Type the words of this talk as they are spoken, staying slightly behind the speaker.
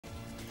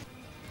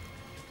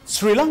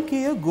ශ්‍රී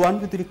ලංකීය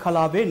ගුවන්විදුලි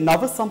කලාවේ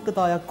නව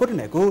සම්ප්‍රදායක්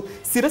ගොඩනැගූ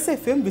සිරස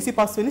FM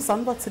 25 වෙනි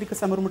සංවත්සරික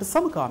සැමරුමට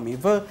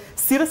සමගාමීව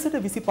සිරසට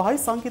 25යි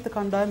සංගීත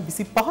කණ්ඩායම්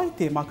 25යි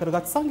තේමා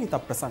කරගත් සංගීත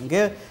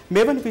ප්‍රසංගය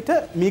මෙවන විට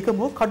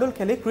මීගමුව කඩොල්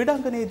කැලේ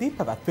ක්‍රීඩාංගණයේදී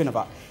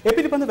පැවැත්වෙනවා. ඒ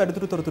පිළිබඳ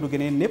වැඩිදුර තොරතුරු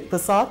ගෙනෙන්නේ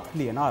ප්‍රසාද්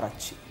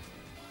ලියනාරච්චි.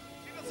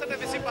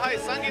 25යි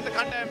සංගීත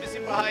කණ්ඩායම්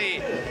 25යි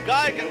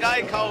ගායක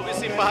ගායිකාවෝ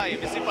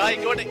 25යි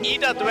කොට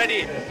ඊටත් වැඩි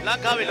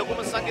ලංකාවේ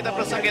ලොකුම සංගීත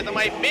ප්‍රසංගය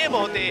තමයි මේ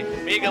මොහොතේ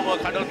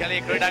මේගමුව කඩොල් කැලේ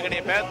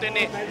ක්‍රීඩාංගණයේ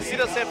පැවැත්වෙන්නේ.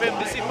 සිරස FM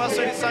 25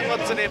 වෙනි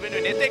සංවත්සරය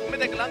වෙනුවෙන් එතෙක්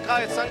මෙතෙක්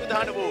ලංකාවේ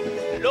සංවිධාන වූ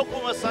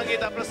ලොකුම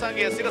සංගීත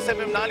ප්‍රසංගය සිරස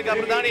FM නාලිකා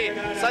ප්‍රධානී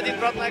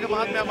සජිත් රත්නායක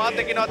මහත්මයා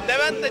මාත් එක්ක ඉනවා.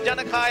 දෙවන්ත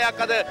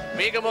ජනකායක් අද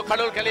මේගමුව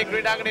කඩොල් කැලේ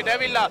ක්‍රීඩාංගණයට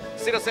ඇවිල්ලා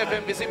සිරස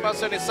FM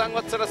 25 වෙනි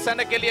සංවත්සර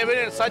සැනකෙළිය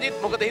වෙනුවෙන්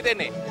සජිත් මොකද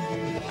හිතෙන්නේ?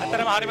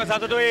 අතරම හරිම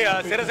සතුටුයි.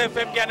 සිරස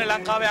FM කියන්නේ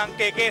ලංකාවේ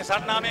අංක 1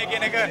 සන්නාමය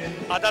කියන එක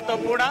අදත්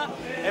ඔප්පු වුණා.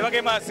 ඒ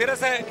වගේම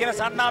සිරස කියන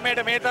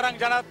සන්නාමයට මේ තරම්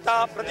ජනතා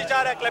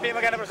ප්‍රතිචාරයක්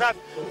ලැබීම ගැන ප්‍රසාද්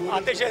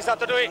අතිශය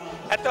සතුටුයි.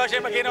 ඇත්ත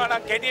වශයෙන්ම කියනවා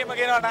නම් කෙටියෙන්ම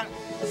කියනවා නම්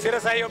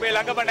සිරසයි ඔබේ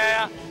ළඟම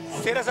නෑ.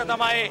 සිරස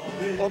තමයි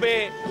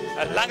ඔබේ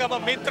ළඟම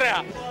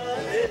මිත්‍රයා.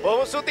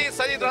 බොහොම ස්තුතියි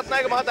සජිත්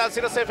රත්නායක මහතා.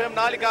 සිරස FM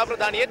නාලිකා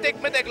ප්‍රධානී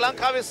එතෙක් මෙතෙක්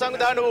ලංකාවේ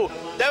සංවිධාන වූ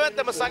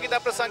දෙවන්තම සංගීත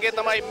ප්‍රසංගය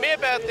තමයි මේ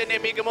පැවැත්වෙන්නේ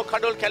මේගමුව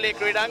කඩොල් කැලේ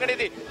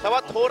ක්‍රීඩාංගණයේදී.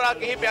 තවත් හෝරා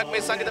කිහිපයක්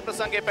මේ සංගීත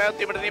ප්‍රසංගය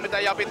පැවැත්වීමට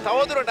නියමිතයි. අපි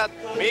තවදුරටත්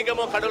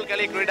මේගමුව කඩොල්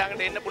කැලේ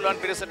ක්‍රීඩාංගණයට එන්න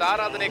පුළුවන් පිරිසට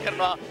ආරාධනය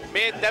කරනවා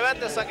මේ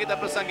දෙවන්ත සංගීත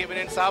ප්‍රසංගය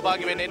වෙනුවෙන්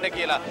සහභාගී වෙන්න එන්න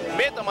කියලා.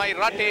 මේ තමයි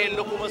රටේ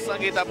ලොකුම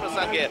සංගීත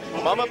ප්‍රසංගය.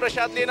 මම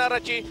ප්‍රශාන්ත්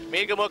ලියනාරච්චි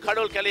මේගමුව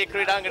කඩොල් කැලේ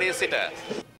ක්‍රීඩාංගණයේ සිට.